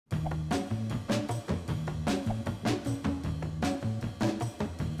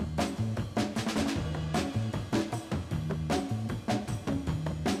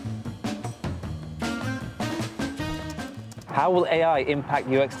How will AI impact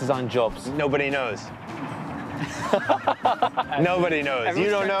UX design jobs? Nobody knows. Nobody knows. You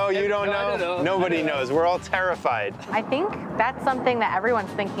don't know, you don't know. Nobody knows. We're all terrified. I think that's something that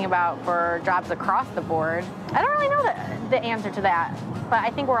everyone's thinking about for jobs across the board. I don't really know the answer to that, but I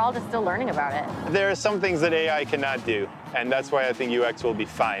think we're all just still learning about it. There are some things that AI cannot do, and that's why I think UX will be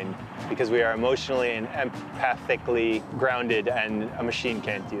fine, because we are emotionally and empathically grounded, and a machine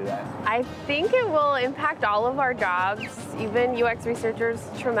can't do that. I think it will impact all of our jobs, even UX researchers,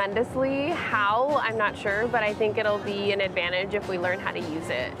 tremendously. How, I'm not sure, but I think it'll be an advantage if we learn how to use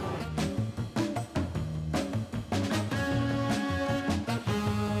it.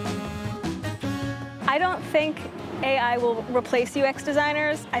 I don't think AI will replace UX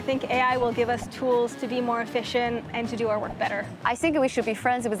designers. I think AI will give us tools to be more efficient and to do our work better. I think we should be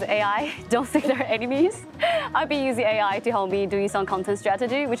friends with AI. Don't think they're enemies. I've been using AI to help me doing some content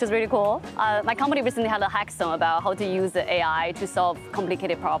strategy, which is really cool. My company recently had a hackathon about how to use the AI to solve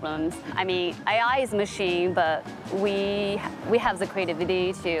complicated problems. I mean, AI is a machine, but we have the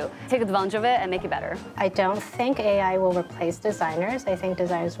creativity to take advantage of it and make it better. I don't think AI will replace designers. I think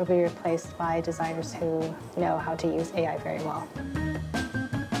designers will be replaced by designers who know how to use AI very well.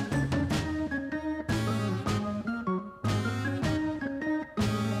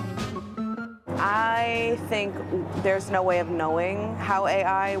 I think there's no way of knowing how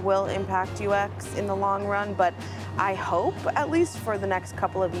AI will impact UX in the long run, but I hope, at least for the next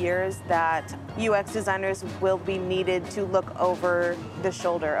couple of years, that UX designers will be needed to look over the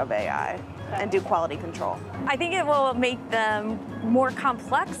shoulder of AI and do quality control. I think it will make them more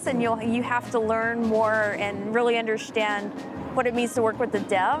complex, and you have to learn more and really understand what it means to work with the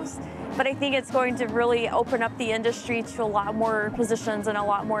devs. But I think it's going to really open up the industry to a lot more positions and a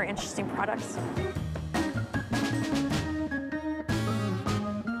lot more interesting products.